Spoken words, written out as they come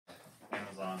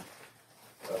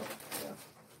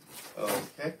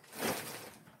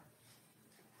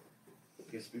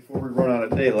before we run out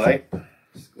of daylight.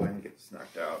 Just go ahead and get this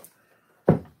knocked out.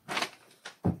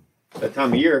 That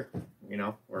time of year, you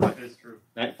know, That is true.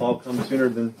 nightfall comes sooner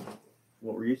than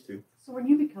what we're used to. So when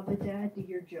you become a dad, do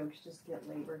your jokes just get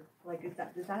lamer? Like, is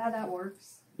that how that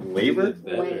works? Labor?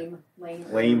 Lame.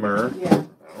 Lamer. Yeah.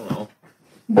 I don't know.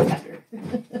 Better.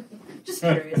 Just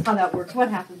curious how that works. What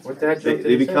happens? What first? that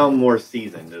They become more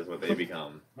seasoned, is what they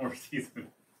become. More season.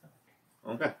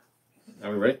 Okay.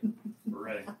 Are we ready? We're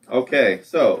ready. Okay,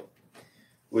 so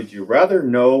would you rather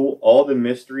know all the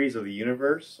mysteries of the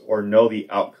universe or know the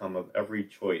outcome of every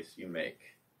choice you make?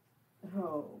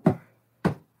 Oh.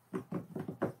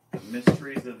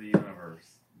 Mysteries of the universe.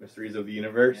 Mysteries of the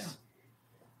universe?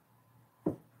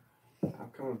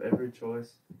 Outcome of every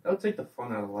choice. That would take the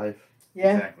fun out of life.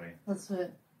 Yeah. Exactly. That's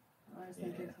what I was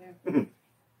thinking too.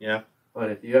 But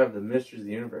if you have the mysteries of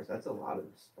the universe, that's a lot of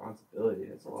responsibility.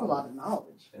 That's a lot of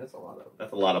knowledge. That's a lot of.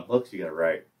 That's a lot of books you gotta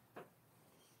write.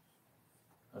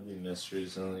 I'll do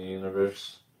mysteries in the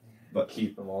universe, But-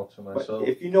 keep them all to But myself.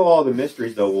 if you know all the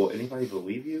mysteries, though, will anybody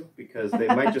believe you? Because they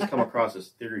might just come across as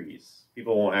theories.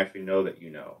 People won't actually know that you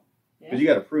know. Because you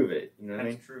got to prove it. You know what I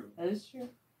mean? That's true. That is true.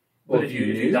 But if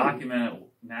you document it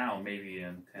now, maybe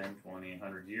in 10, 20,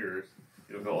 100 years,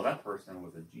 you'll go, oh, that person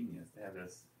was a genius. They had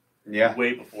this Yeah.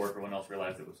 way before everyone else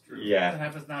realized it was true. Yeah. That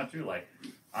happens now, too. Like,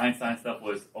 Einstein stuff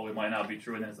was, oh, it might not be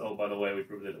true, and then it's, oh, by the way, we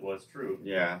proved that it was true.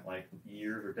 Yeah. Like,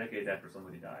 years or decades after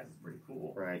somebody dies. It's pretty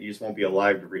cool. Right. You just won't be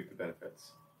alive to reap the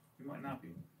benefits. You might not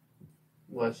be.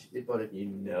 But if you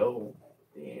know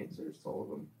the answers to all of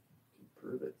them, you can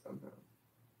prove it somehow.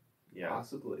 Yeah.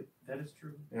 Possibly. That is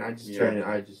true. And I just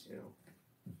Yeah.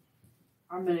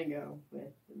 I'm gonna go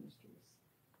with the mysteries.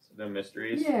 The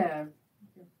mysteries. Yeah.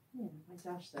 Yeah, like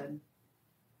Josh said.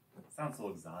 It sounds so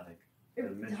exotic. It The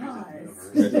mysteries of the does.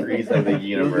 universe. Mysteries of the We'll get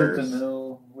universe. to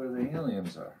know where the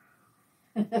aliens are.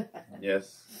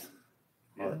 Yes.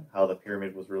 Yeah. How the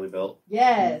pyramid was really built.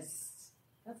 Yes.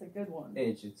 That's a good one.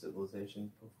 Ancient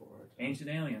civilization before our time. Ancient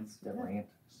aliens. Atlantis.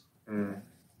 Mm.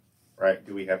 Right.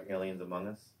 Do we have aliens among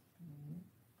us?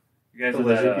 You guys The know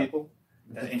lizard that, people?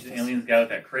 that ancient aliens guy with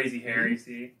that crazy hair you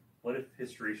see? What if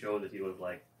history showed that he was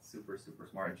like super, super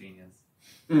smart genius?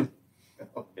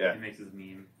 Oh, yeah. He makes his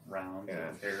meme round Yeah.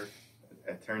 with his hair.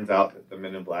 It turns out that the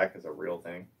Men in Black is a real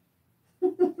thing.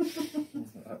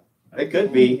 It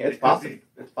could be. It's It could possible. be.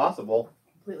 It's possible.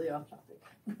 Completely off topic.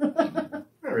 Not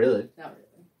really. Not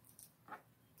really.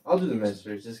 I'll do the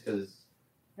mysteries just because.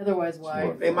 Otherwise,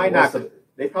 why? They might not.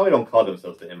 They probably don't call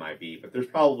themselves the MIB, but there's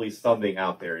probably something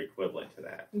out there equivalent to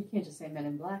that. You can't just say Men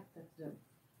in Black. That's the.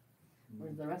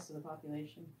 Where's the rest of the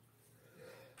population?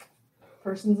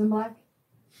 Persons in black?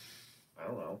 I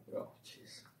don't know. Oh,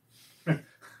 jeez.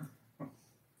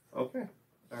 Okay.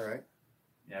 All right.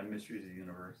 Yeah, mysteries of the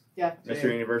universe. Yeah.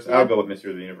 Mystery Universe. Yeah. I'll go with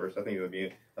Mystery of the Universe. I think it would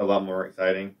be a lot more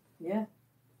exciting. Yeah.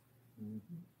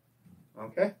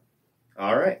 Okay.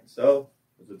 All right. So,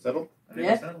 is it settled? I think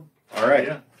Yeah. we're settled. All right.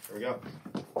 Yeah. Here we go.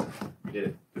 We did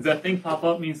it. Does that thing pop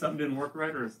up mean something didn't work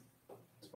right, or is